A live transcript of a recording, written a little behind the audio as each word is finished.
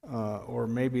or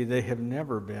maybe they have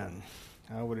never been.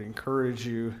 I would encourage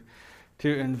you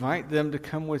to invite them to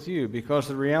come with you, because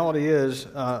the reality is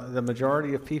the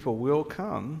majority of people will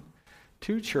come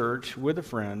to church with a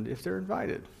friend if they're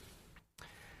invited.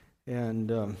 And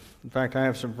in fact, I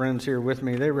have some friends here with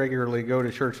me. They regularly go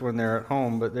to church when they're at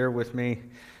home, but they're with me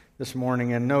this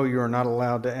morning, and no, you are not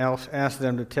allowed to ask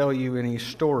them to tell you any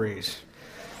stories.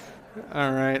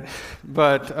 All right,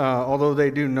 but although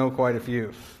they do know quite a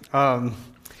few.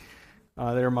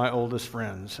 They're my oldest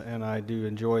friends, and I do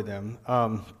enjoy them.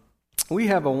 We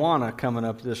have Awana coming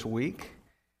up this week,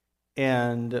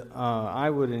 and I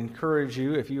would encourage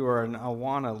you, if you are an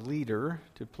Awana leader,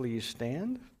 to please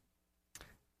stand.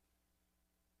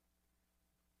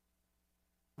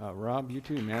 Rob, you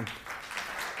too, man.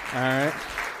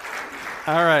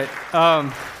 All right.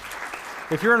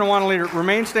 If you're an Awana leader,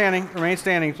 remain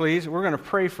standing, please. We're going to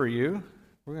pray for you.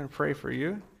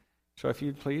 So if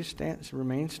you'd please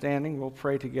remain standing, we'll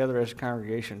pray together as a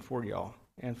congregation for y'all,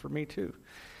 and for me too.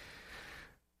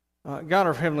 God,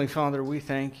 our Heavenly Father, we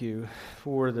thank you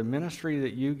for the ministry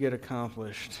that you get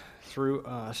accomplished through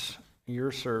us,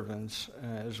 your servants,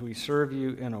 as we serve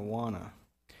you in Awana.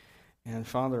 And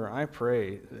Father, I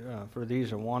pray for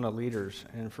these Awana leaders,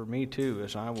 and for me too,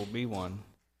 as I will be one,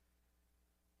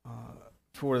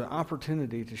 for the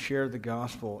opportunity to share the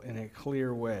gospel in a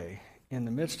clear way in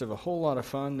the midst of a whole lot of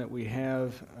fun that we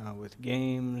have with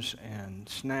games and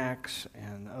snacks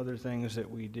and other things that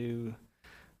we do,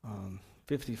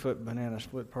 50-foot banana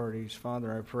split parties.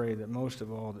 Father, I pray that most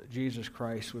of all that Jesus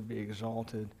Christ would be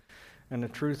exalted and the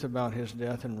truth about his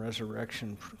death and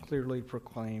resurrection clearly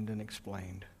proclaimed and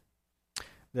explained.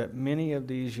 That many of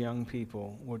these young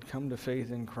people would come to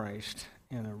faith in Christ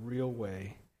in a real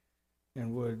way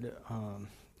and would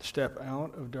step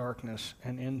out of darkness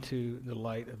and into the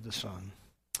light of the sun.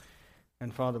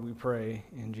 And Father, we pray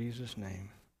in Jesus' name,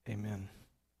 amen.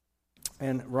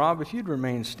 And Rob, if you'd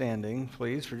remain standing,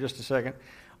 please, for just a second.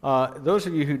 Those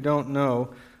of you who don't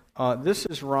know, this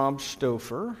is Rob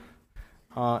Stouffer,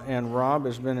 and Rob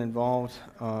has been involved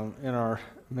in our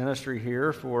ministry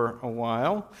here for a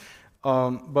while.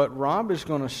 But Rob is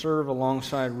going to serve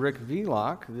alongside Rick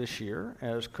Vlock this year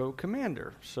as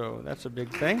co-commander. So that's a big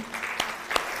thing.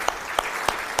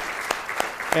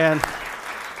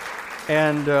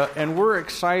 And we're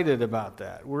excited about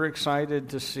that. We're excited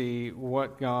to see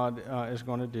what God is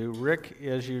going to do. Rick,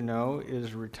 as you know,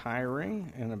 is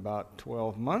retiring in about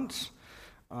 12 months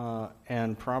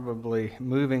and probably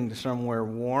moving to somewhere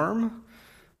warm.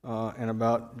 In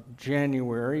about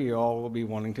January, you all will be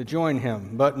wanting to join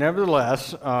him. But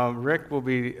nevertheless, Rick will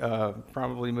be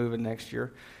probably moving next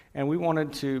year. And we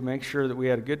wanted to make sure that we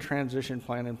had a good transition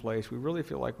plan in place. We really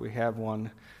feel like we have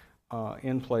one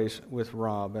in place with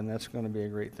Rob, and that's going to be a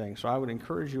great thing. So I would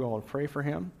encourage you all to pray for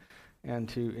him and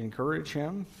to encourage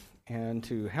him and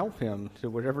to help him to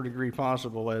whatever degree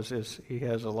possible, as he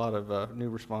has a lot of new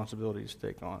responsibilities to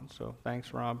take on. So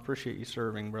thanks, Rob. Appreciate you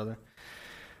serving, brother.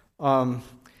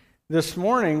 This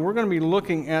morning, we're going to be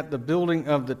looking at the building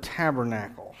of the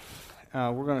tabernacle.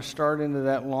 We're going to start into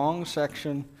that long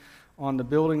section on the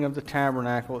building of the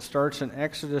tabernacle. It starts in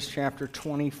Exodus chapter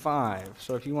 25.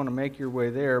 So if you want to make your way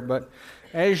there, but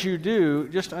as you do,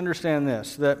 just understand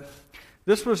this, that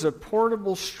this was a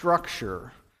portable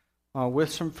structure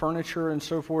with some furniture and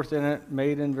so forth in it,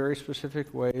 made in very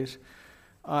specific ways.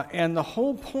 And the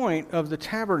whole point of the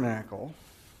tabernacle,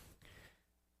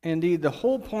 indeed, the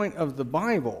whole point of the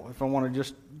Bible, if I want to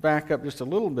just back up just a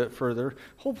little bit further,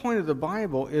 the whole point of the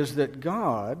Bible is that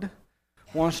God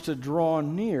wants to draw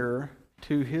near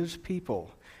to his people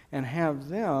and have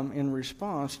them, in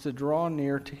response, to draw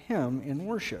near to him in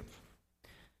worship.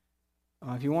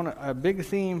 If you want a big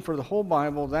theme for the whole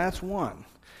Bible, that's one.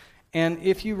 And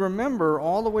if you remember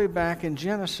all the way back in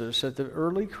Genesis at the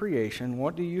early creation,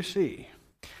 what do you see?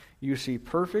 You see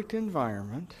perfect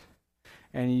environment,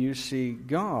 and you see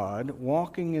God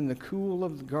walking in the cool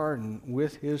of the garden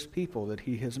with his people that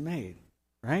he has made,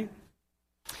 right?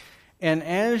 And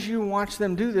as you watch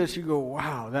them do this, you go,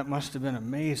 wow, that must have been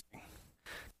amazing.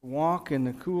 Walk in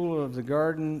the cool of the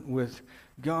garden with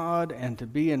God and to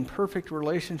be in perfect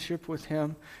relationship with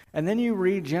him. And then you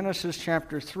read Genesis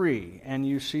chapter 3, and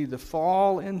you see the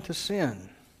fall into sin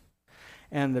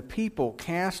and the people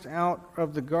cast out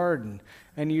of the garden,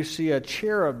 and you see a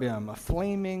cherubim, a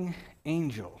flaming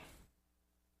angel,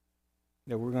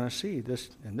 that we're going to see this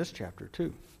in this chapter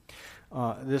too.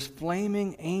 This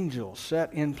flaming angel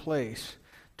set in place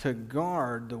to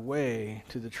guard the way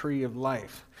to the tree of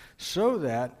life, so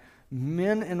that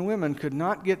men and women could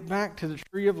not get back to the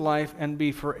tree of life and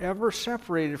be forever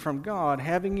separated from God,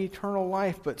 having eternal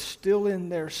life, but still in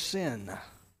their sin.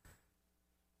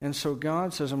 And so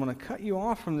God says, I'm going to cut you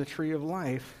off from the tree of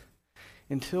life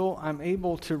until I'm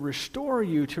able to restore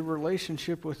you to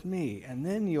relationship with me, and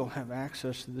then you'll have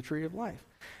access to the tree of life.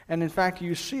 And in fact,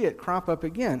 you see it crop up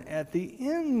again. At the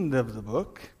end of the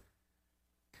book,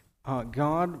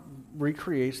 God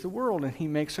recreates the world, and he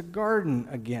makes a garden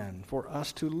again for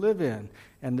us to live in.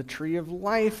 And the tree of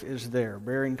life is there,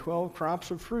 bearing 12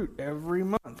 crops of fruit every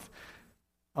month.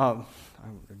 I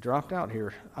dropped out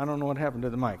here. I don't know what happened to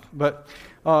the mic. But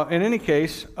in any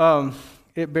case,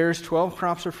 it bears 12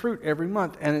 crops of fruit every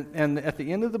month. And at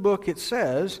the end of the book it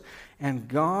says, and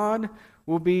God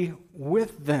will be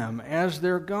with them as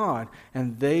their God,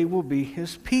 and they will be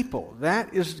his people.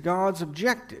 That is God's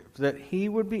objective, that he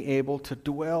would be able to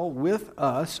dwell with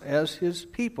us as his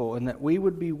people, and that we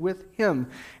would be with him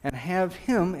and have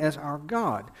him as our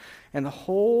God. And the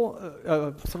whole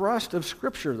thrust of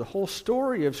Scripture, the whole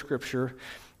story of Scripture,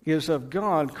 is of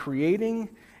God creating,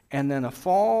 and then a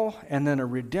fall, and then a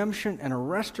redemption and a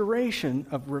restoration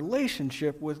of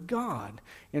relationship with God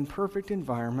in perfect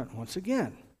environment once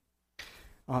again.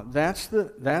 That's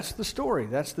the story.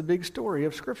 That's the big story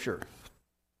of Scripture.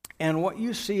 And what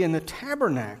you see in the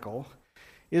tabernacle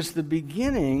is the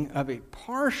beginning of a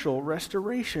partial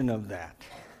restoration of that,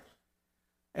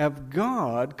 of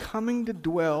God coming to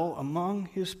dwell among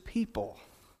his people.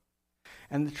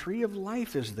 And the tree of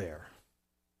life is there.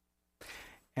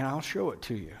 And I'll show it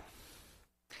to you.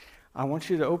 I want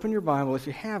you to open your Bible, if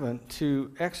you haven't,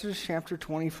 to Exodus chapter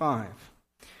 25.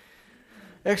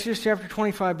 Exodus chapter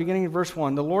 25, beginning in verse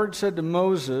 1. The Lord said to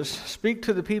Moses, "Speak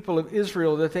to the people of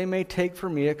Israel that they may take for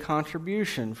me a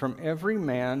contribution. From every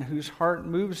man whose heart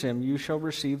moves him, you shall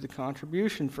receive the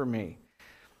contribution for me.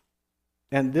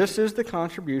 And this is the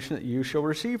contribution that you shall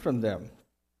receive from them: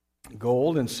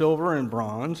 gold and silver and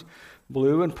bronze,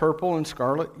 blue and purple and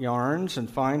scarlet yarns, and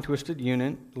fine twisted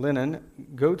linen,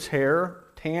 goat's hair,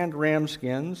 tanned ram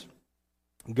skins,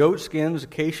 goat skins,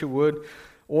 acacia wood,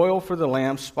 oil for the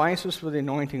lamps, spices for the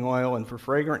anointing oil, and for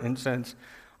fragrant incense,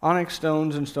 onyx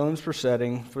stones and stones for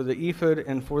setting, for the ephod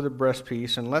and for the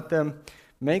breastpiece, and let them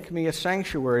make me a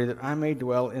sanctuary that I may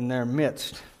dwell in their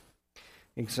midst.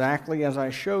 Exactly as I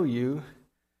show you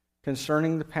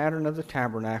concerning the pattern of the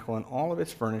tabernacle and all of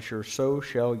its furniture, so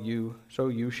you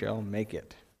shall make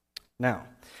it." Now,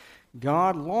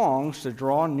 God longs to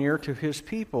draw near to his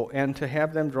people and to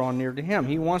have them draw near to him.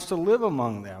 He wants to live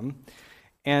among them.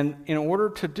 And in order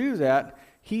to do that,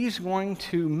 he's going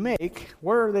to make,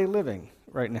 where are they living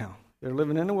right now? They're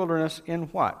living in the wilderness in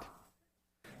what?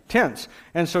 Tents.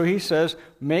 And so he says,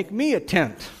 make me a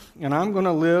tent, and I'm going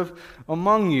to live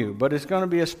among you. But it's going to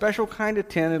be a special kind of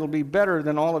tent. It'll be better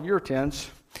than all of your tents.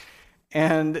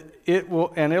 And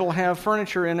it'll have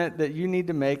furniture in it that you need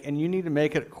to make, and you need to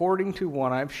make it according to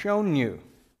what I've shown you.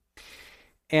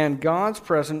 And God's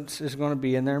presence is going to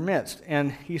be in their midst.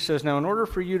 And he says, now in order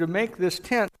for you to make this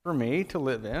tent for me to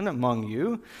live in among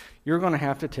you, you're going to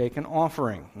have to take an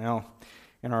offering. Now,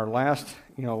 in our last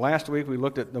week we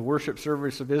looked at the worship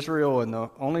service of Israel, and the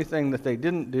only thing that they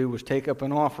didn't do was take up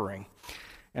an offering.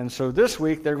 And so this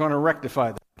week they're going to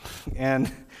rectify that and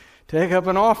take up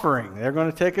an offering. They're going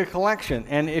to take a collection.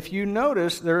 And if you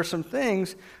notice, there are some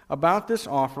things about this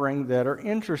offering that are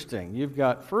interesting. You've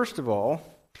got, first of all,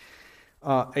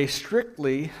 a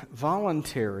strictly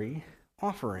voluntary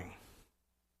offering.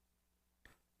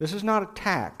 This is not a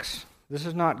tax. This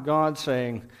is not God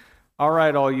saying, all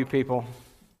right, all you people,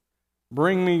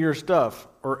 bring me your stuff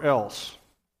or else.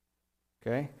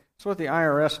 Okay? That's what the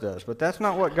IRS does, but that's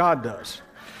not what God does.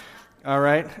 All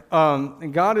right?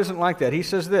 And God isn't like that. He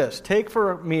says this: take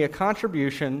for me a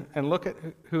contribution, and look at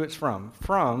who it's from.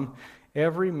 From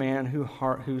every man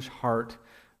whose heart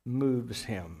moves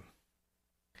him.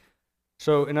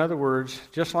 So, in other words,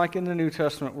 just like in the New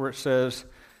Testament where it says,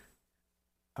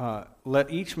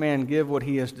 let each man give what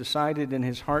he has decided in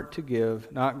his heart to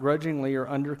give, not grudgingly or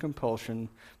under compulsion,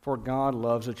 for God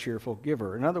loves a cheerful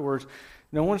giver. In other words,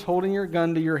 no one's holding your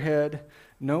gun to your head.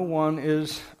 No one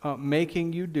is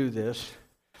making you do this.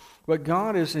 But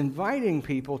God is inviting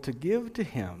people to give to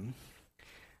him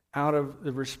out of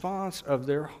the response of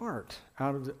their heart,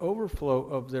 out of the overflow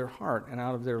of their heart, and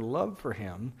out of their love for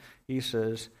him. He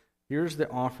says, here's the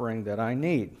offering that I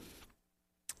need.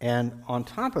 And on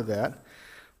top of that,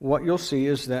 what you'll see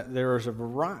is that there is a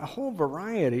whole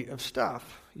variety of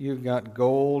stuff. You've got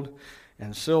gold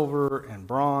and silver and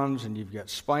bronze, and you've got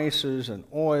spices and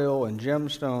oil and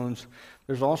gemstones.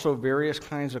 There's also various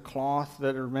kinds of cloth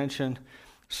that are mentioned.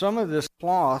 Some of this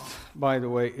cloth, by the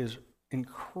way, is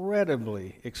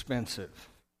incredibly expensive.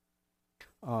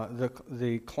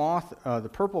 The cloth, the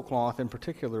purple cloth in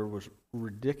particular, was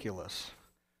ridiculous.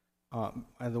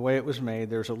 and the way it was made,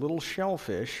 there's a little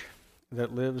shellfish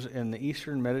that lives in the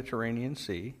eastern Mediterranean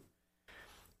Sea.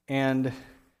 And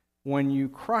when you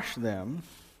crush them,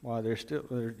 while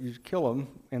you kill them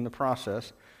in the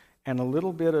process, and a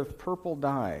little bit of purple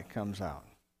dye comes out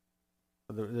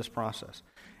of this process.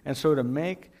 And so to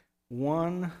make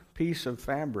one piece of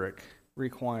fabric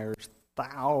requires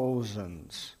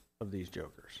thousands of these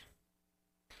jokers.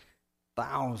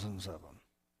 Thousands of them.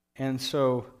 And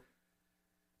so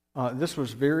this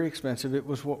was very expensive. It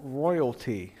was what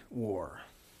royalty wore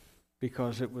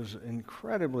because it was an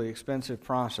incredibly expensive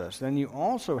process. Then you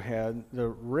also had the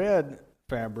red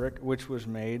fabric, which was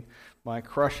made by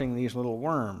crushing these little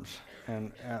worms.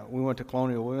 And we went to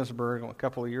Colonial Williamsburg a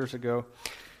couple of years ago,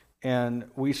 and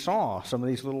we saw some of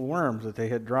these little worms that they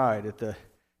had dried at the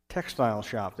textile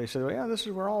shop. They said, well, yeah, this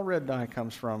is where all red dye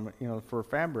comes from, for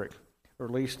fabric, or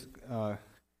at least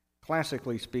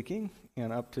classically speaking,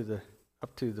 and up to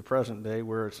the present day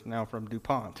where it's now from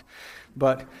DuPont.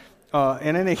 But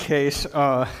in any case,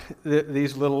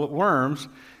 these little worms,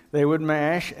 they would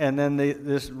mash, and then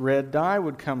this red dye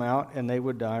would come out, and they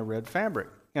would dye red fabric.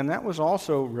 And that was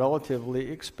also relatively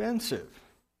expensive.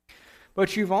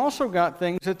 But you've also got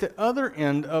things at the other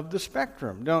end of the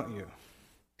spectrum, don't you?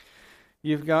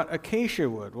 You've got acacia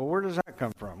wood. Well, where does that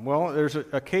come from? Well,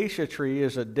 acacia tree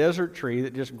is a desert tree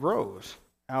that just grows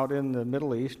out in the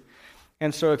Middle East.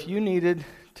 And so if you needed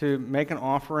to make an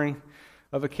offering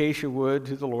of acacia wood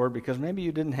to the Lord because maybe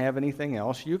you didn't have anything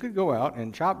else, you could go out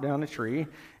and chop down a tree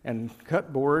and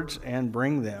cut boards and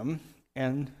bring them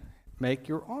and make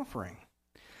your offering.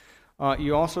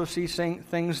 You also see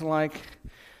things like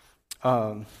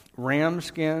ram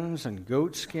skins and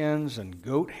goat skins and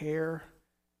goat hair.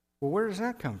 Well, where does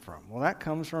that come from? Well, that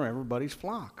comes from everybody's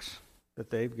flocks that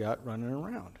they've got running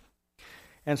around.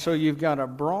 And so you've got a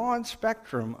broad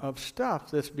spectrum of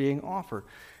stuff that's being offered.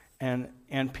 And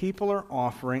people are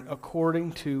offering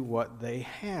according to what they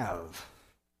have.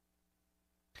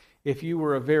 If you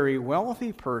were a very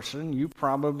wealthy person, you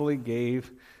probably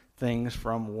gave things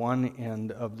from one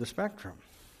end of the spectrum.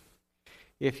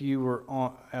 If you were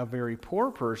a very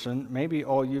poor person, maybe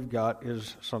all you've got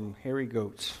is some hairy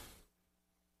goats.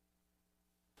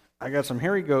 I got some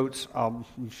hairy goats. I'll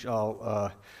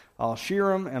shear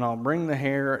them and I'll bring the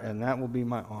hair, and that will be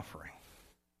my offering.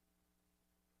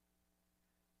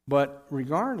 But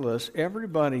regardless,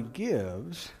 everybody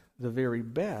gives the very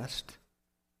best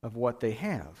of what they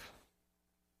have.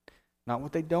 Not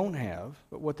what they don't have,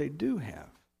 but what they do have.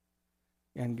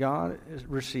 And God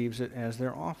receives it as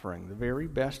their offering. The very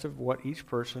best of what each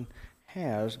person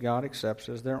has, God accepts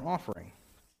as their offering.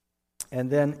 And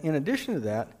then in addition to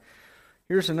that,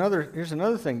 here's another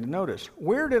thing to notice.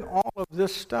 Where did all of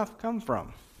this stuff come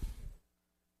from?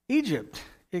 Egypt,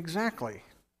 exactly.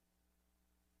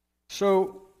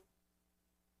 So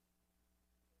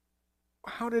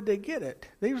how did they get it?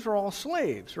 These were all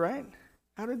slaves, right?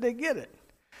 How did they get it?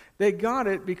 They got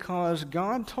it because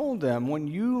God told them, when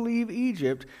you leave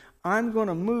Egypt, I'm going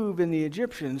to move in the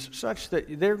Egyptians such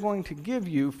that they're going to give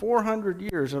you 400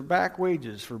 years of back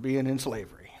wages for being in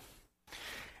slavery.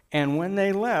 And when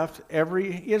they left,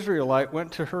 every Israelite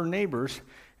went to her neighbors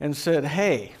and said,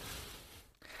 hey,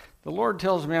 the Lord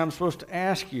tells me I'm supposed to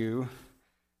ask you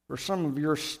for some of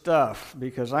your stuff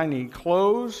because I need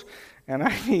clothes and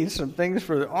I need some things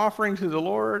for the offering to the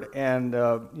Lord, and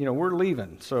we're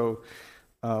leaving. So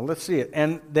let's see it.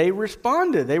 And they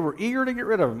responded. They were eager to get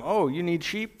rid of them. Oh, you need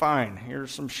sheep? Fine.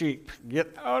 Here's some sheep.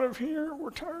 Get out of here.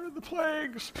 We're tired of the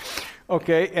plagues.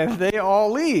 Okay, and they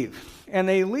all leave. And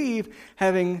they leave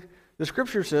having, the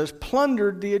scripture says,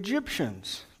 plundered the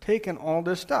Egyptians, taken all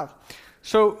this stuff.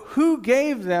 So who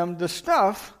gave them the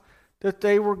stuff that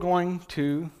they were going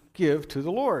to give to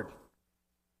the Lord?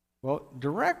 Well,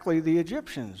 directly the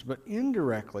Egyptians, but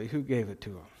indirectly, who gave it to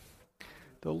them?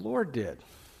 The Lord did.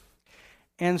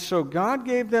 And so God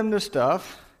gave them the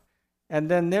stuff, and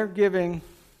then they're giving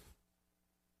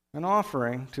an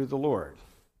offering to the Lord,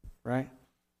 right?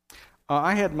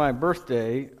 I had my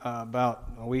birthday about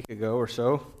a week ago or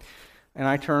so, and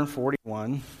I turned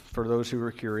 41, for those who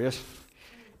were curious.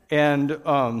 And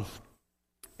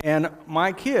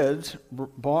my kids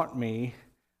bought me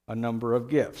a number of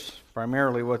gifts.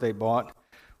 Primarily what they bought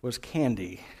was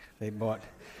candy. They bought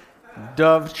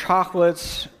Dove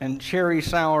chocolates and cherry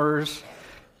sours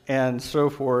and so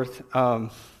forth.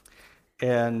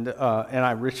 And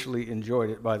I richly enjoyed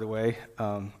it, by the way.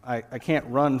 I can't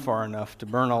run far enough to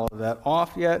burn all of that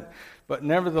off yet, but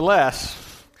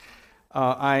nevertheless,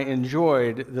 I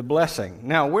enjoyed the blessing.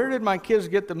 Now, where did my kids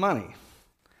get the money?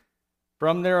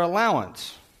 From their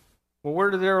allowance. Well, where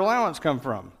did their allowance come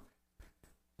from?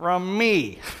 From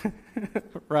me,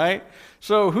 right?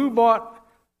 So who bought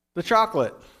the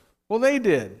chocolate? Well, they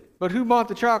did. But who bought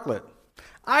the chocolate?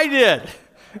 I did,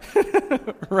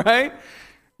 right?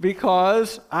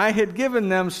 Because I had given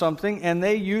them something, and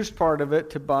they used part of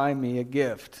it to buy me a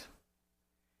gift.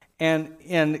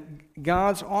 And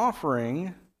God's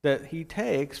offering that he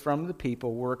takes from the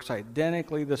people works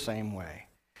identically the same way.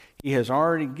 He has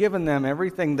already given them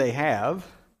everything they have,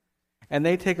 and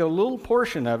they take a little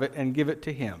portion of it and give it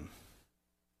to him.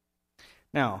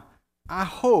 Now, I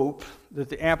hope that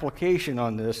the application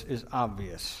on this is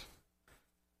obvious.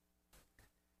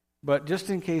 But just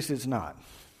in case it's not,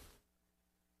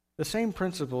 the same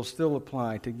principles still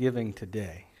apply to giving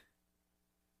today.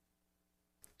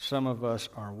 Some of us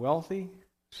are wealthy,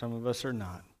 some of us are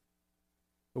not.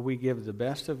 But we give the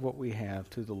best of what we have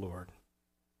to the Lord.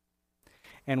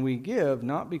 And we give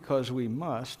not because we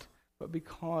must, but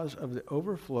because of the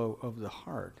overflow of the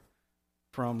heart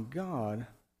from God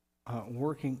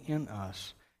working in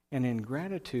us and in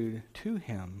gratitude to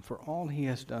him for all he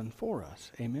has done for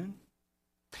us. Amen?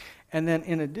 And then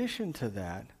in addition to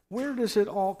that, where does it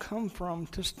all come from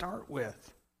to start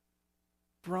with?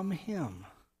 From him.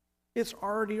 It's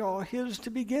already all his to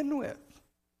begin with.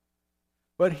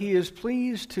 But he is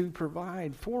pleased to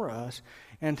provide for us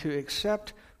and to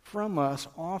accept from us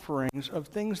offerings of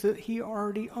things that he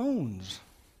already owns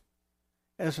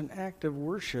as an act of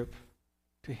worship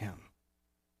to him.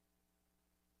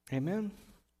 Amen?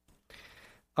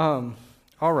 All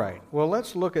right. Well,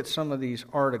 let's look at some of these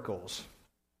articles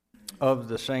of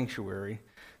the sanctuary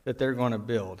that they're going to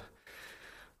build.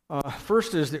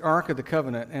 First is the Ark of the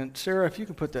Covenant. And Sarah, if you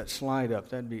can put that slide up,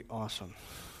 that'd be awesome.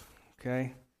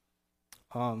 Okay?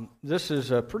 This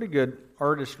is a pretty good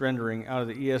artist rendering out of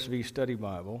the ESV Study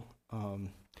Bible.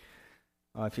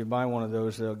 If you buy one of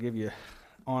those, they'll give you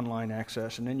online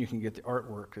access, and then you can get the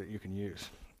artwork that you can use,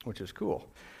 which is cool.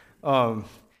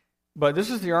 But this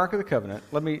is the Ark of the Covenant.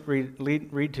 Let me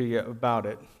read to you about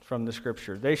it from the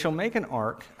Scripture. They shall make an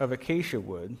ark of acacia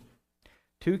wood.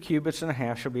 2 cubits and a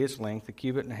half shall be its length, a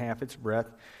cubit and a half its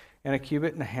breadth, and a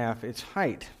cubit and a half its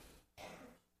height.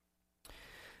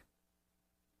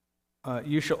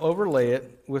 You shall overlay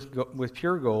it with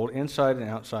pure gold, inside and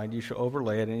outside. You shall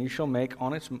overlay it, and you shall make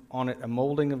on it a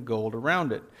molding of gold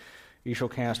around it. You shall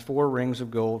cast 4 rings of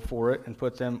gold for it, and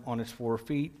put them on its 4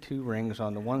 feet, 2 rings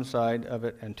on the one side of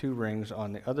it, and 2 rings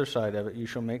on the other side of it. You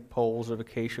shall make poles of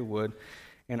acacia wood,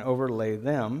 and overlay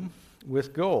them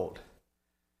with gold.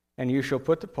 And you shall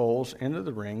put the poles into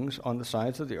the rings on the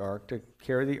sides of the ark to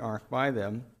carry the ark by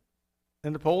them.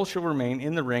 And the poles shall remain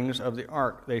in the rings of the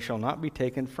ark. They shall not be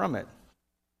taken from it.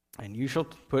 And you shall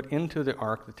put into the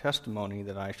ark the testimony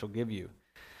that I shall give you.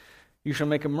 You shall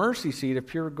make a mercy seat of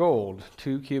pure gold.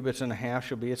 2 cubits and a half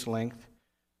shall be its length,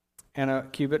 and a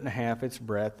cubit and a half its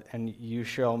breadth. And you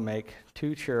shall make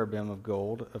 2 cherubim of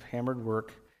gold of hammered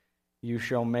work. You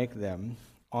shall make them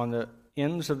on the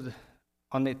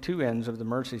 2 ends of the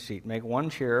mercy seat. Make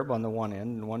 1 cherub on the one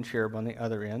end and 1 cherub on the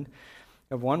other end.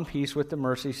 Of one piece with the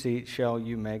mercy seat shall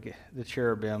you make the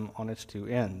cherubim on its 2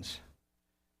 ends.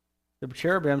 The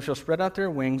cherubim shall spread out their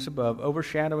wings above,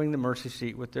 overshadowing the mercy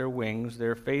seat with their wings.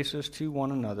 Their faces to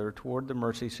one another toward the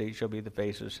mercy seat shall the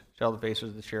faces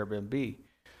of the cherubim be.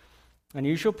 And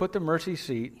you shall put the mercy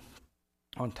seat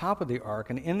on top of the ark,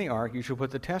 and in the ark you shall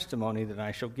put the testimony that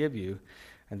I shall give you,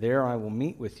 and there I will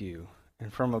meet with you.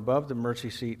 And from above the mercy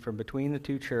seat, from between the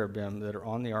 2 cherubim that are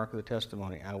on the ark of the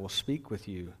testimony, I will speak with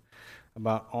you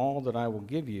about all that I will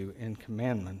give you in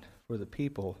commandment for the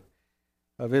people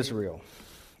of Israel.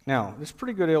 Now, this is a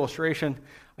pretty good illustration.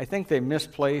 I think they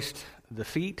misplaced the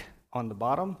feet on the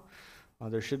bottom.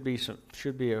 There should be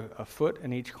a foot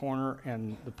in each corner,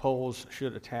 and the poles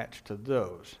should attach to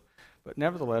those. But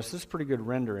nevertheless, this is pretty good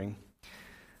rendering.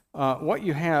 What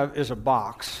you have is a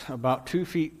box about 2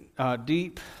 feet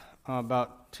deep,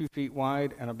 about 2 feet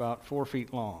wide, and about 4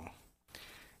 feet long.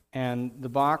 And the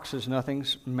box is nothing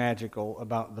magical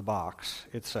about the box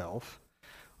itself.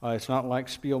 It's not like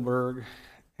Spielberg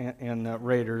and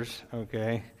Raiders,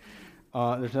 okay?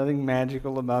 There's nothing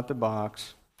magical about the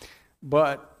box.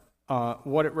 But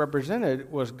what it represented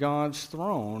was God's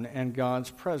throne and God's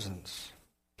presence.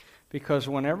 Because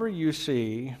whenever you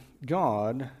see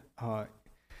God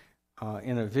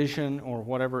in a vision or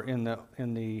whatever in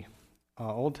the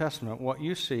Old Testament, what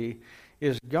you see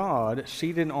is God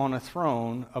seated on a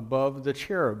throne above the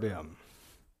cherubim.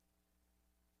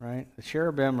 Right? The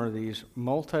cherubim are these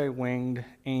multi-winged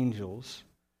angels.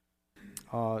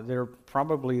 They're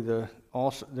probably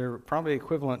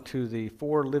equivalent to the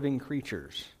 4 living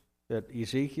creatures that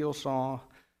Ezekiel saw,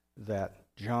 that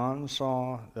John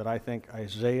saw, that I think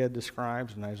Isaiah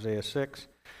describes in Isaiah 6.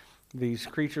 these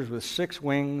creatures with 6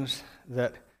 wings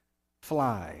that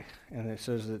fly. And it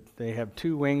says that they have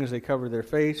 2 wings, they cover their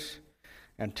face,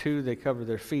 and 2 they cover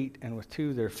their feet, and with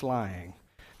 2 they're flying.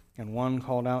 And one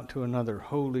called out to another,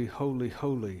 "Holy, holy,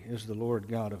 holy is the Lord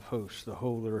God of hosts. The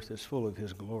whole earth is full of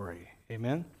his glory."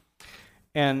 Amen?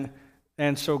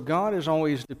 And so God is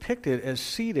always depicted as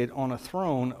seated on a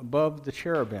throne above the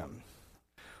cherubim.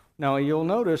 Now you'll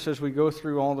notice as we go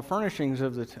through all the furnishings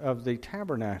of the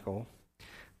tabernacle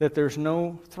that there's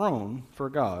no throne for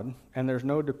God and there's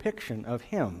no depiction of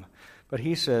him. But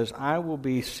he says, "I will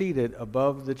be seated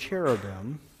above the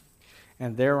cherubim,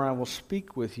 and there I will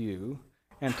speak with you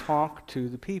and talk to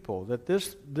the people." That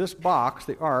this box,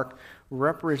 the ark,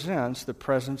 represents the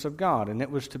presence of God. And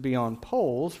it was to be on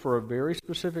poles for a very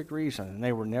specific reason. And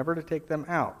they were never to take them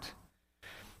out.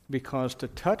 Because to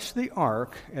touch the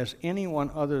ark as anyone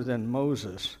other than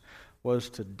Moses was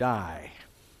to die.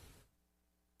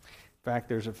 In fact,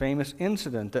 there's a famous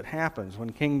incident that happens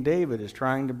when King David is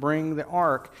trying to bring the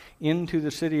ark into the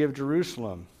city of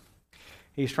Jerusalem.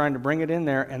 He's trying to bring it in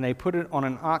there, and they put it on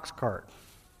an ox cart.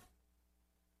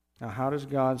 Now, how does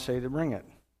God say to bring it?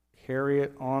 Carry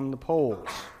it on the poles.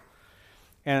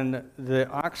 And the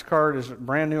ox cart is a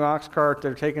brand new ox cart.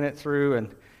 They're taking it through,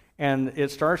 and it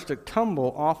starts to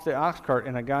tumble off the ox cart,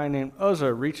 and a guy named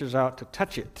Uzzah reaches out to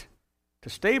touch it, to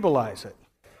stabilize it.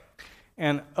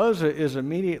 And Uzzah is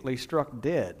immediately struck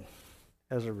dead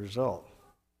as a result.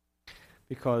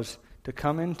 Because to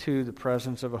come into the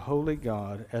presence of a holy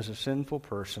God as a sinful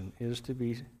person is to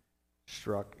be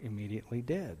struck immediately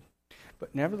dead.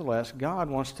 But nevertheless, God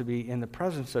wants to be in the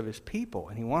presence of his people,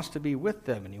 and he wants to be with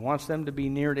them, and he wants them to be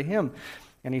near to him.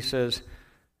 And he says,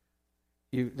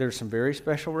 there's some very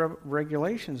special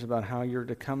regulations about how you're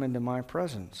to come into my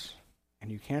presence,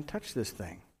 and you can't touch this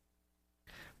thing.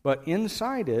 But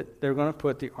inside it, they're going to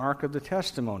put the Ark of the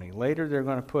Testimony. Later, they're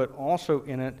going to put also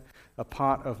in it a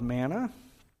pot of manna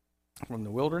from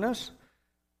the wilderness,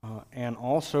 and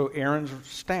also Aaron's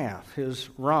staff, his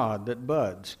rod that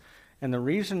buds. And the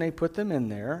reason they put them in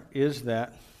there is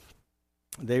that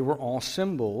they were all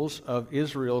symbols of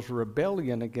Israel's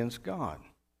rebellion against God.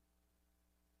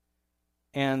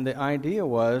 And the idea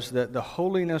was that the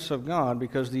holiness of God,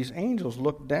 because these angels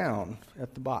look down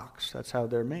at the box. That's how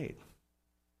they're made.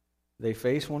 They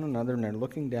face one another and they're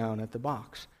looking down at the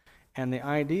box. And the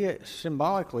idea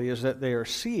symbolically is that they are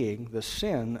seeing the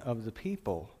sin of the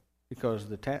people, because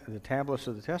the tablets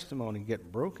of the testimony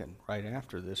get broken right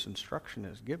after this instruction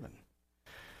is given.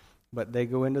 But they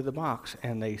go into the box,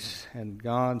 and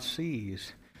God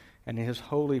sees, and his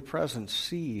holy presence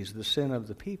sees the sin of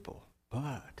the people.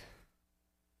 But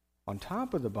on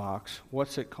top of the box,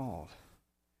 what's it called?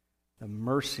 The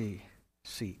mercy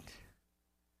seat.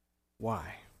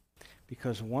 Why?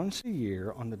 Because once a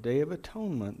year, on the Day of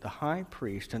Atonement, the high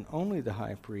priest, and only the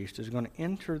high priest, is going to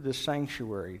enter the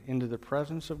sanctuary into the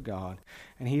presence of God,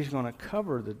 and he's going to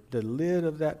cover the lid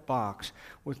of that box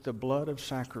with the blood of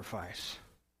sacrifice.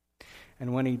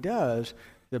 And when he does,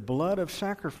 the blood of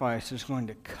sacrifice is going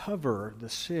to cover the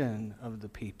sin of the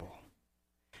people.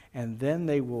 And then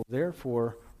they will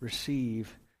therefore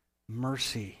receive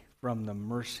mercy from the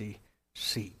mercy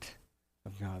seat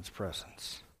of God's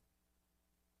presence.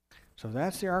 So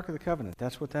that's the Ark of the Covenant.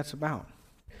 That's what that's about.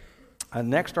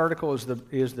 Next article is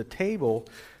the table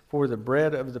for the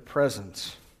bread of the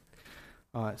presence.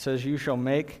 It says, "You shall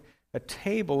make a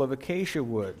table of acacia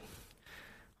wood.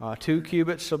 2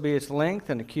 cubits shall be its length,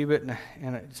 and a cubit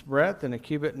and its breadth, and a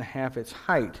cubit and a half its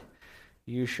height.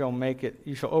 You shall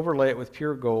overlay it with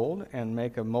pure gold, and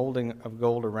make a molding of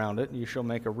gold around it. You shall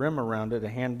make a rim around it, a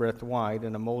handbreadth wide,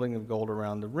 and a molding of gold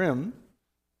around the rim.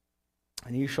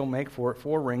 And you shall make for it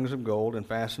 4 rings of gold, and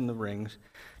fasten the rings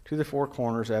to the 4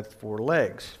 corners at the 4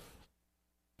 legs.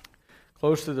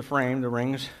 Close to the frame the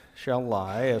rings shall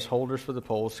lie, as holders for the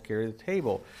poles to carry the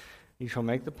table. You shall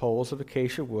make the poles of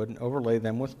acacia wood, and overlay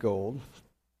them with gold.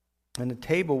 And the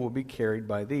table will be carried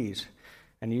by these.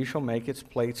 And you shall make its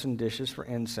plates and dishes for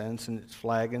incense, and its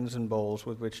flagons and bowls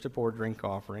with which to pour drink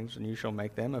offerings, and you shall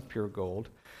make them of pure gold.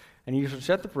 And you shall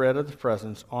set the bread of the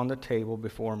presence on the table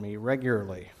before me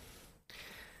regularly."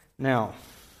 Now,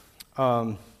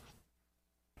 there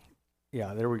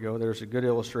we go. There's a good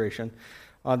illustration.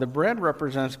 The bread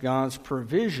represents God's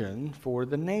provision for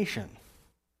the nation.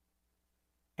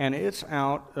 And it's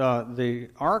out, the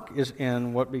ark is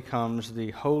in what becomes the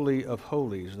Holy of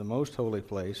Holies, the most holy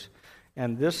place.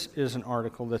 And this is an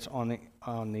article that's on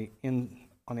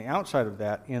the outside of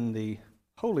that, in the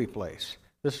holy place.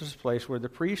 This is a place where the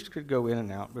priest could go in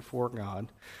and out before God.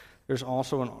 There's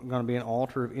also going to be an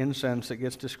altar of incense that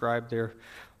gets described there.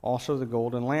 Also the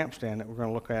golden lampstand that we're going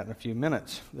to look at in a few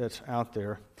minutes that's out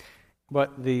there.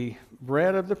 But the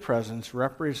bread of the presence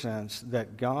represents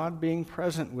that God being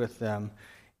present with them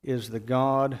is the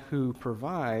God who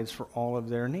provides for all of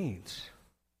their needs.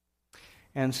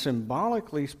 And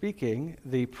symbolically speaking,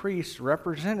 the priests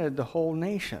represented the whole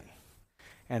nation,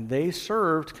 and they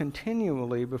served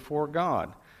continually before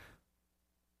God.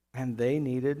 And they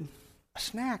needed a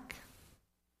snack.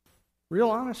 Real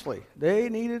honestly, they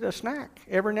needed a snack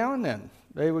every now and then.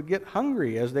 They would get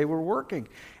hungry as they were working.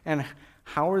 And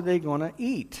how are they going to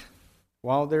eat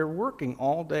while they're working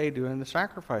all day doing the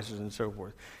sacrifices and so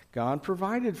forth? God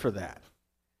provided for that.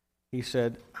 He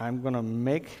said, I want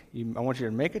you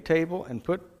to make a table and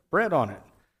put bread on it,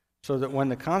 so that when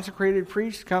the consecrated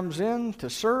priest comes in to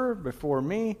serve before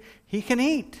me, he can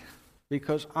eat,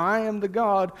 because I am the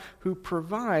God who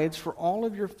provides for all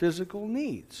of your physical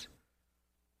needs.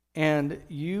 And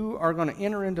you are going to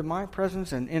enter into my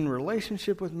presence, and in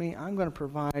relationship with me, I'm going to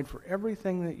provide for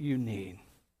everything that you need.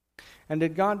 And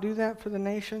did God do that for the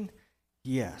nation?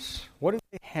 Yes. What did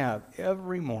they have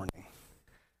every morning?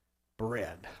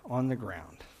 Bread on the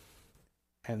ground.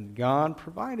 And God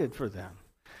provided for them.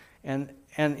 And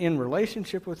in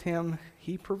relationship with him,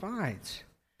 he provides.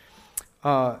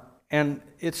 And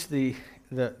it's the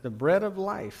bread of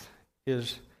life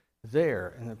is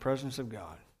there in the presence of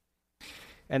God.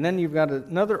 And then you've got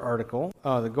another article,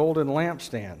 the golden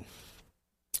lampstand.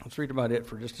 Let's read about it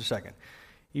for just a second.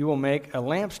 You will make a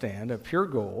lampstand of pure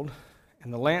gold,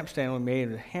 and the lampstand will be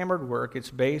made of hammered work. Its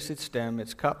base, its stem,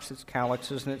 its cups, its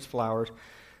calyxes, and its flowers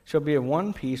shall be of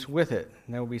one piece with it.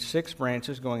 And there will be 6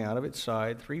 branches going out of its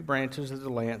side, 3 branches of the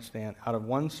lampstand out of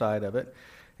one side of it,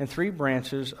 and 3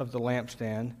 branches of the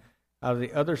lampstand out of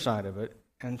the other side of it,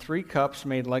 and 3 cups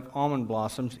made like almond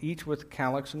blossoms, each with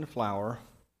calyx and flower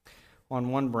on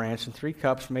one branch, and 3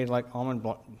 cups made like almond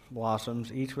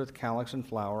blossoms, each with calyx and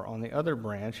flower on the other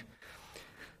branch.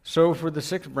 So for the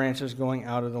 6 branches going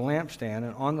out of the lampstand,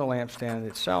 and on the lampstand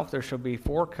itself there shall be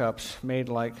 4 cups made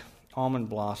like almond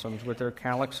blossoms with their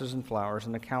calyxes and flowers,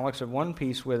 and the calyx of one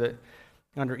piece with it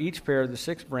under each pair of the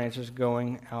 6 branches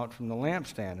going out from the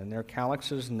lampstand. And their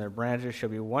calyxes and their branches shall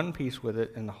be one piece with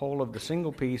it, and the whole of the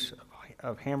single piece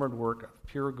of hammered work of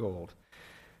pure gold.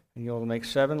 And you'll make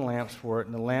 7 lamps for it,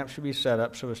 and the lamp should be set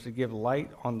up so as to give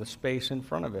light on the space in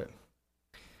front of it.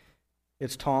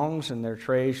 Its tongs and their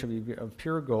trays shall be of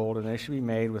pure gold, and they shall be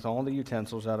made with all the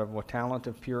utensils out of a talent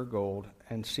of pure gold.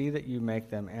 And see that you make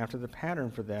them after the pattern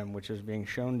for them, which is being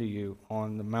shown to you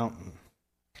on the mountain.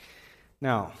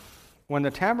 Now, when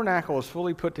the tabernacle is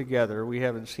fully put together, we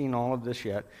haven't seen all of this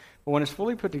yet, but when it's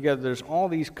fully put together, there's all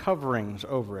these coverings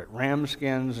over it, ram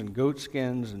skins and goat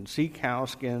skins and sea cow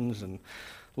skins and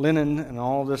linen and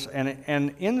all this.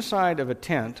 And inside of a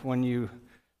tent, when you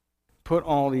put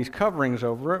all these coverings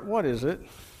over it, what is it?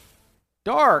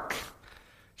 Dark.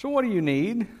 So what do you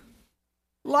need?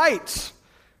 Lights,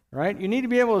 right? You need to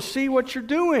be able to see what you're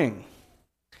doing.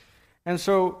 And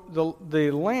so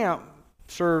the lamp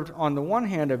served, on the one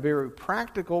hand, a very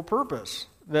practical purpose,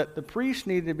 that the priests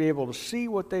needed to be able to see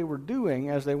what they were doing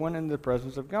as they went into the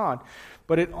presence of God.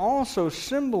 But it also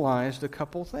symbolized a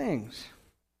couple things.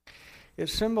 It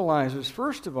symbolizes,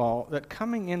 first of all, that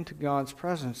coming into God's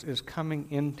presence is coming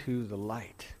into the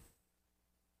light.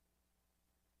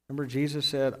 Remember, Jesus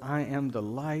said, I am the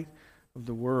light of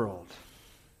the world.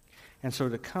 And so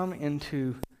to come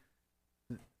into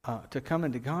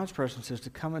God's presence is to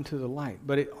come into the light.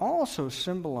 But it also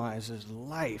symbolizes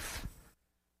life,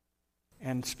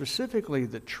 and specifically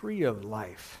the tree of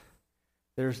life.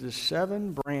 There's this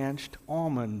 7-branched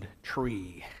almond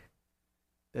tree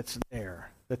that's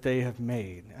there, that they have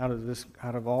made out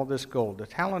of all this gold. The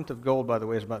talent of gold, by the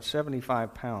way, is about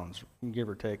 75 pounds, give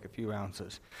or take a few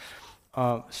ounces.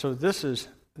 So this is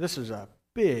a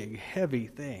big, heavy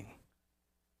thing.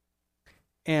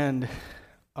 And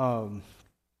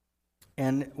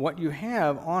what you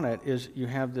have on it is you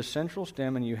have the central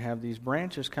stem, and you have these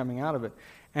branches coming out of it,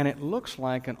 and it looks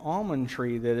like an almond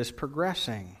tree that is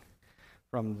progressing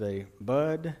from the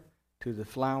bud to the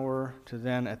flower, to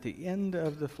then at the end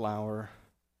of the flower,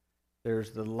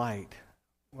 there's the light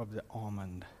of the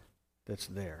almond that's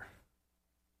there.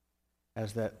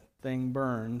 As that thing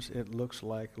burns, it looks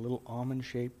like a little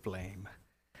almond-shaped flame.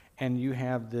 And you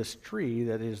have this tree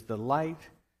that is the light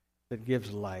that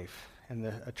gives life. And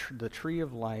the tree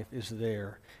of life is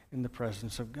there in the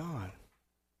presence of God.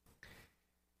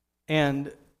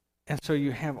 And so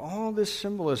you have all this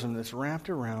symbolism that's wrapped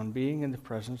around being in the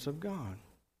presence of God.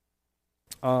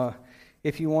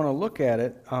 If you want to look at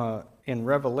it in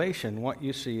Revelation, what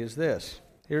you see is this.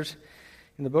 Here's,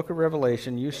 in the book of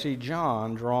Revelation, you see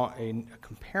John draw a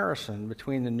comparison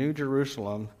between the New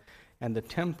Jerusalem and the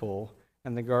temple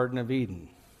and the Garden of Eden.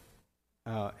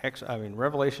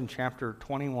 Revelation chapter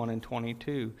 21 and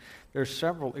 22, there's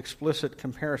several explicit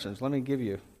comparisons. Let me give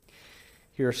you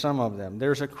here some of them.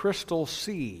 There's a crystal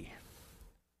sea.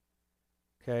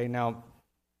 Okay, now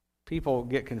people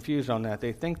get confused on that.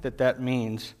 They think that that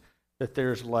means that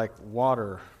there's like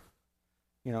water,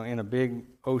 in a big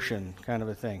ocean kind of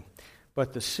a thing.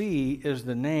 But the sea is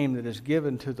the name that is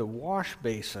given to the wash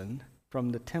basin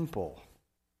from the temple.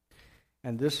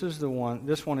 And this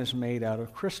one is made out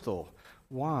of crystal.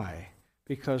 Why?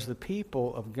 Because the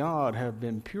people of God have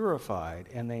been purified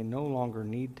and they no longer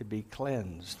need to be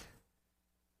cleansed.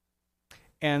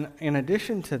 And in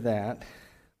addition to that,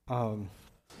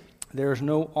 there's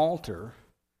no altar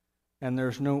and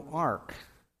there's no ark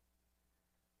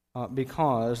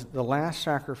because the last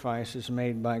sacrifice is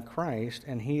made by Christ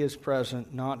and he is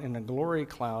present not in a glory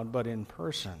cloud but in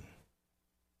person.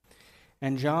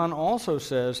 And John also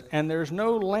says, and there's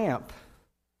no lamp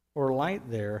or light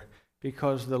there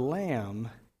because the Lamb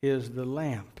is the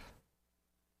lamp.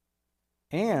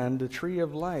 And the tree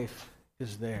of life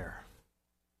is there.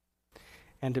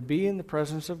 And to be in the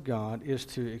presence of God is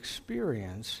to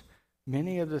experience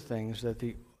many of the things that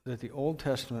the Old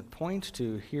Testament points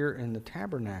to here in the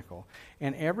tabernacle.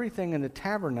 And everything in the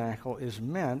tabernacle is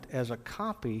meant as a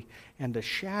copy and a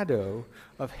shadow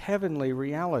of heavenly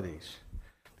realities.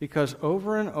 Because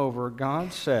over and over,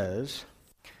 God says,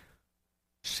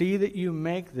 see that you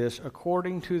make this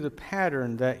according to the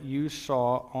pattern that you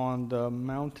saw on the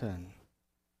mountain.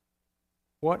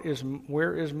 Where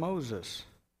is Moses?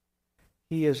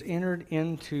 He has entered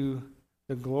into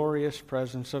the glorious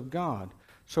presence of God.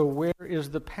 So where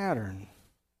is the pattern?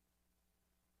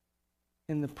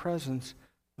 In the presence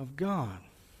of God.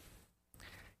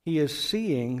 He is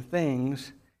seeing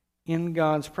things in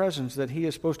God's presence that he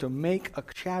is supposed to make a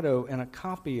shadow and a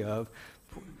copy of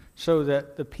so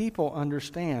that the people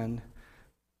understand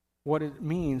what it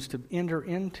means to enter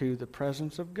into the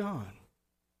presence of God.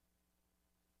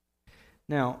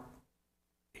 Now,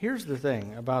 here's the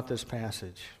thing about this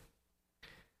passage.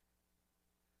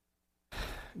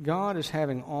 God is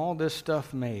having all this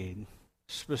stuff made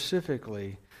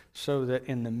specifically so that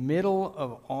in the middle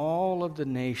of all of the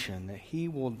nation that he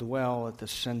will dwell at the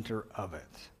center of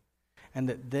it. And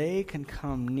that they can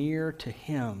come near to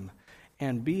him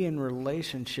and be in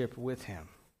relationship with him.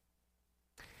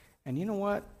 And you know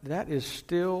what? That is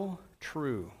still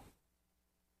true.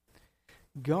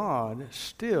 God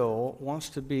still wants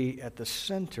to be at the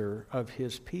center of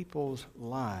his people's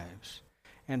lives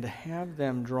and to have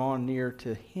them draw near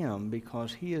to him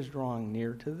because he is drawing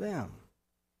near to them.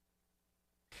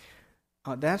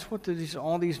 That's what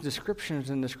all these descriptions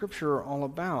in the Scripture are all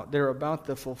about. They're about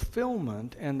the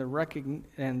fulfillment and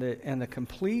the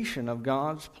completion of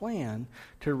God's plan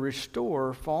to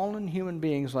restore fallen human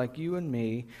beings like you and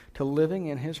me to living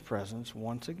in his presence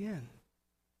once again.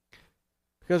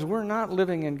 Because we're not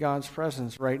living in God's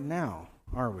presence right now,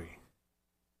 are we? I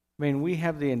mean, we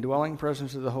have the indwelling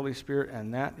presence of the Holy Spirit,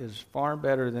 and that is far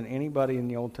better than anybody in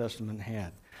the Old Testament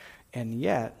had. And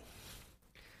yet,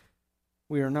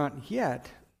 we are not yet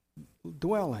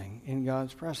dwelling in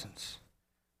God's presence.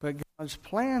 But God's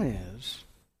plan is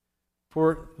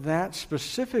for that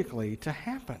specifically to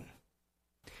happen.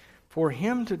 For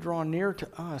him to draw near to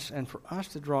us and for us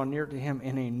to draw near to him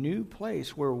in a new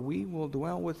place where we will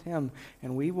dwell with him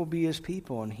and we will be his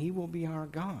people and he will be our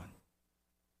God.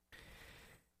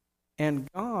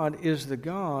 And God is the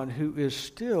God who is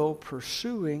still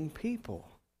pursuing people.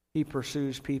 He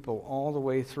pursues people all the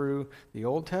way through the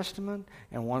Old Testament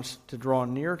and wants to draw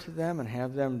near to them and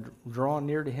have them draw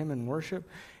near to him in worship.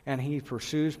 And he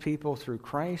pursues people through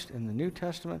Christ in the New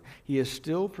Testament. He is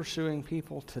still pursuing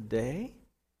people today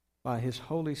by his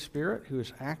Holy Spirit who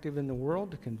is active in the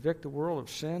world to convict the world of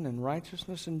sin and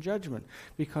righteousness and judgment,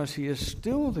 because he is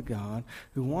still the God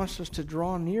who wants us to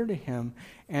draw near to him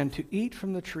and to eat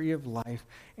from the tree of life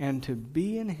and to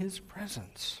be in his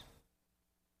presence.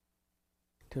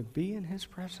 To be in his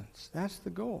presence. That's the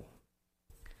goal.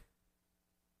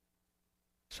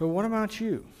 So what about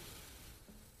you?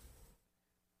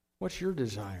 What's your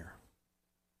desire?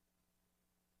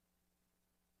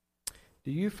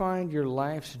 Do you find your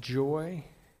life's joy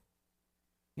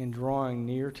in drawing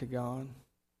near to God?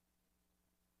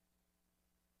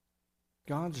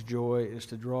 God's joy is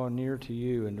to draw near to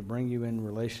you and to bring you in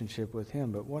relationship with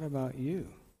him. But what about you?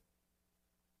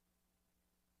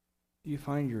 Do you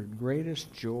find your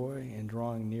greatest joy in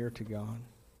drawing near to God?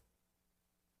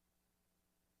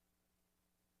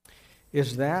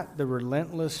 Is that the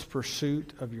relentless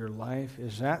pursuit of your life?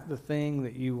 Is that the thing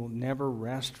that you will never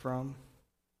rest from?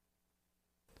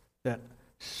 That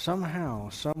somehow,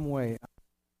 some way, I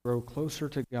grow closer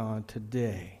to God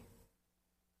today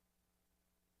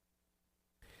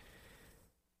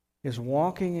Is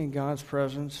walking in God's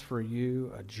presence for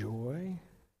you a joy?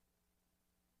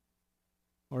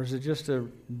 Or is it just a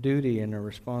duty and a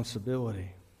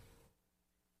responsibility?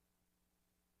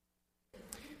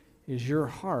 Is your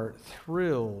heart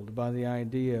thrilled by the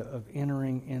idea of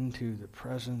entering into the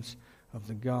presence of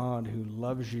the God who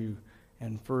loves you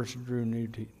and first drew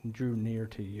near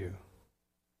to you?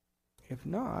 If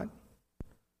not,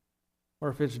 or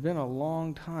if it's been a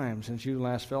long time since you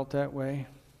last felt that way,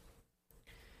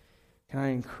 can I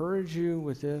encourage you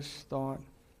with this thought?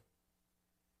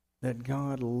 That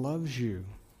God loves you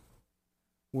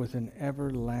with an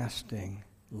everlasting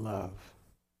love.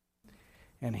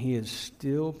 And He is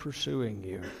still pursuing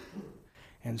you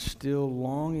and still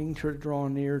longing to draw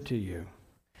near to you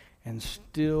and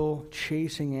still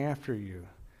chasing after you.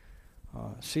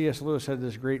 C.S. Lewis had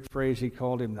this great phrase. He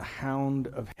called him the hound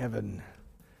of heaven.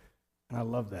 And I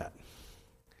love that.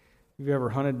 If you've ever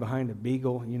hunted behind a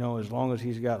beagle, you know, as long as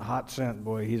he's got hot scent,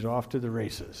 boy, he's off to the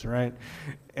races, right?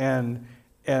 And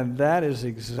that is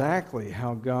exactly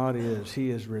how God is.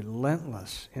 He is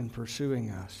relentless in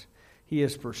pursuing us. He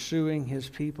is pursuing His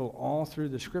people all through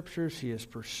the Scriptures. He is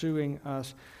pursuing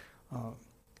us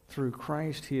through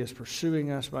Christ. He is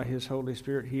pursuing us by His Holy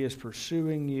Spirit. He is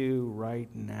pursuing you right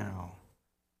now.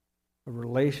 A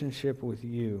relationship with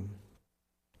you.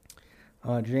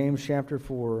 James chapter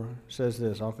 4 says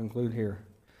this. I'll conclude here.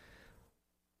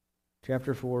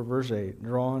 Chapter 4, verse 8.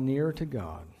 Draw near to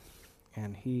God,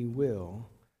 and He will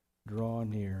draw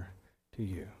near to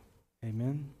you.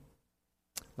 Amen?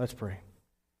 Let's pray.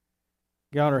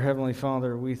 God, our Heavenly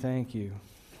Father, we thank You.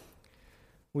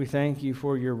 We thank You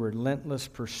for Your relentless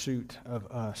pursuit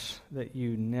of us, that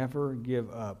You never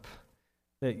give up,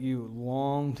 that You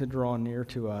long to draw near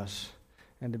to us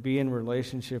and to be in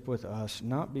relationship with us,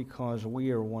 not because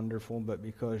we are wonderful, but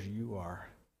because You are.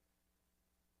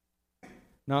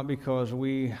 Not because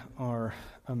we are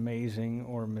amazing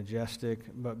or majestic,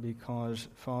 but because,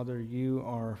 Father, You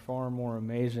are far more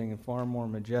amazing and far more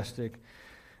majestic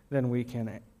than we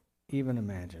can even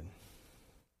imagine.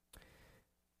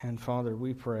 And Father,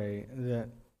 we pray that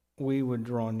we would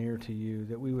draw near to You,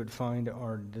 that we would find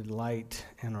our delight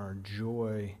and our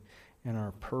joy and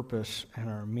our purpose and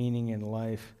our meaning in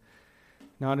life,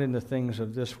 not in the things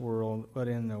of this world, but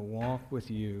in the walk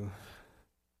with You,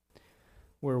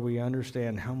 where we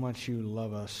understand how much You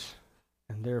love us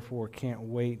and therefore can't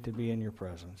wait to be in Your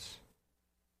presence.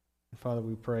 And Father,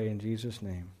 we pray in Jesus'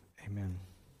 name, amen.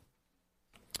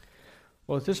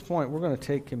 Well, at this point, we're going to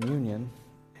take communion,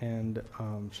 and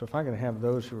so if I can have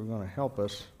those who are going to help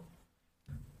us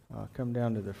come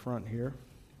down to the front here.